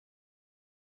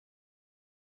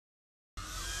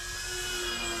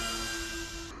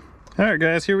Alright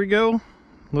guys, here we go.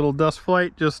 Little dust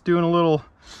flight, just doing a little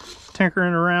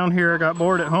tinkering around here. I got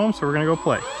bored at home, so we're gonna go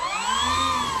play.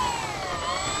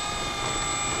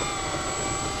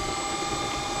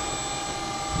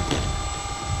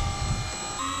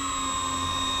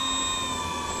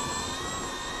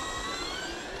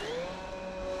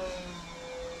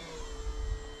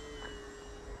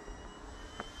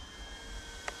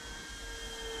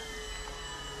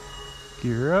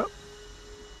 Gear up.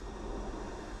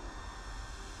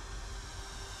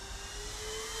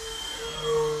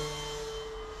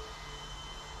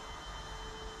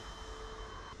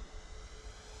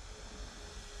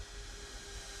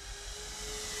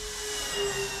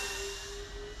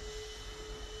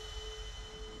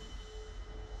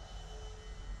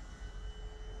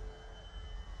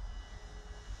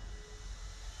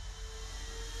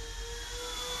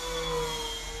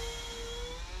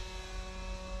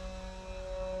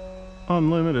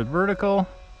 Unlimited vertical.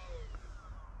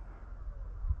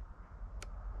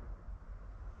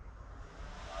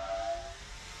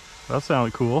 That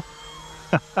sounded cool.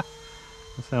 That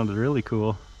sounded really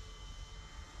cool.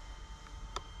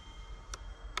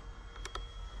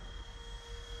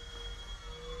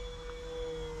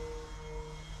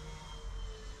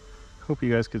 Hope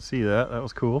you guys could see that. That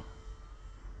was cool.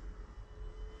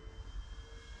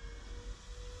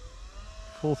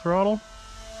 Full throttle.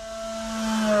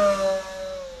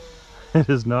 It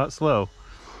is not slow.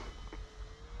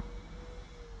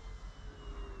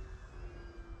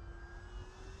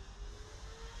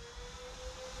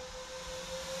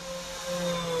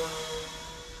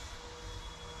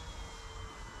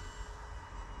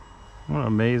 What an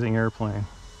amazing airplane.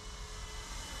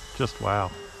 Just wow.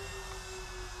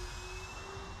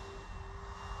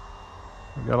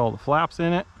 We've got all the flaps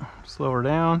in it. Slow her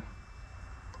down.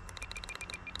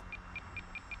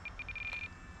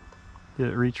 Get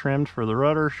it retrimmed for the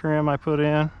rudder trim I put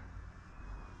in.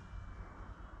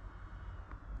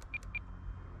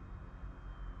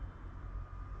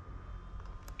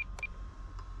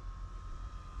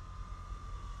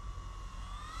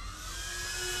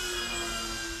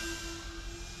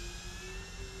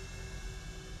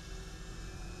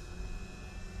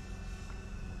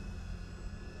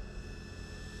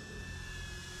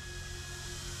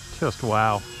 Just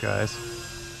wow, guys.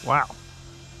 Wow.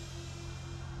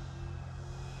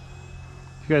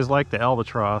 If you guys like the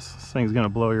Albatross, this thing's gonna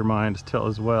blow your mind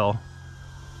as well.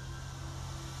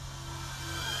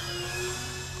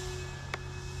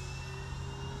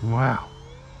 Wow.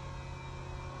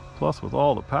 Plus with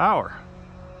all the power.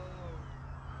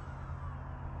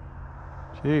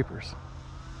 Jeepers.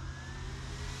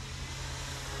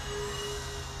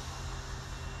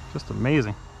 Just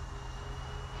amazing.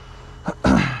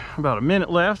 About a minute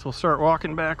left, we'll start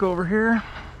walking back over here.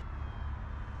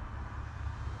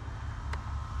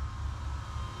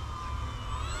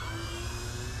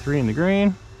 Three in the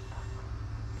green.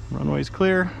 Runway's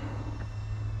clear.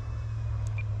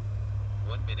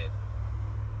 1 minute.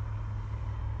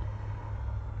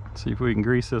 Let's see if we can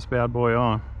grease this bad boy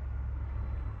on.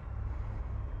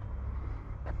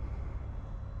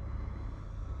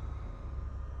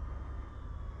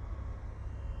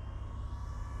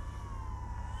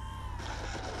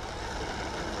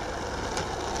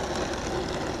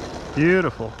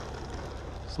 Beautiful.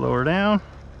 Slow her down.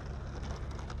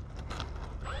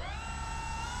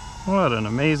 What an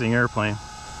amazing airplane.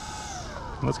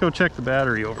 Let's go check the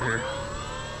battery over here.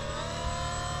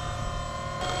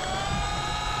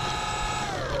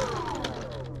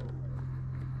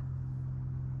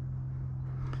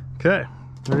 Okay,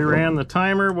 we ran the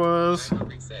timer, was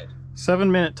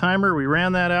 7-minute timer. We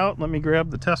ran that out. Let me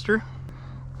grab the tester.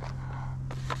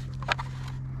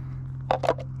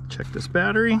 Check this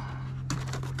battery.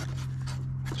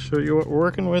 Show you what we're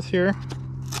working with here.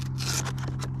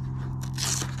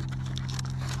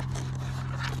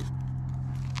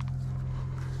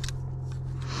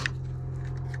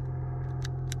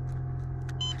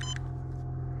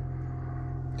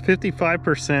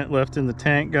 $55% left in the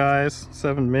tank, guys.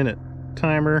 7-minute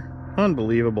timer.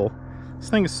 Unbelievable. This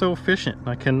thing is so efficient.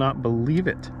 I cannot believe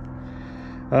it.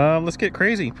 Let's get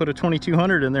crazy. Put a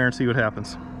 2200 in there and see what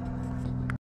happens.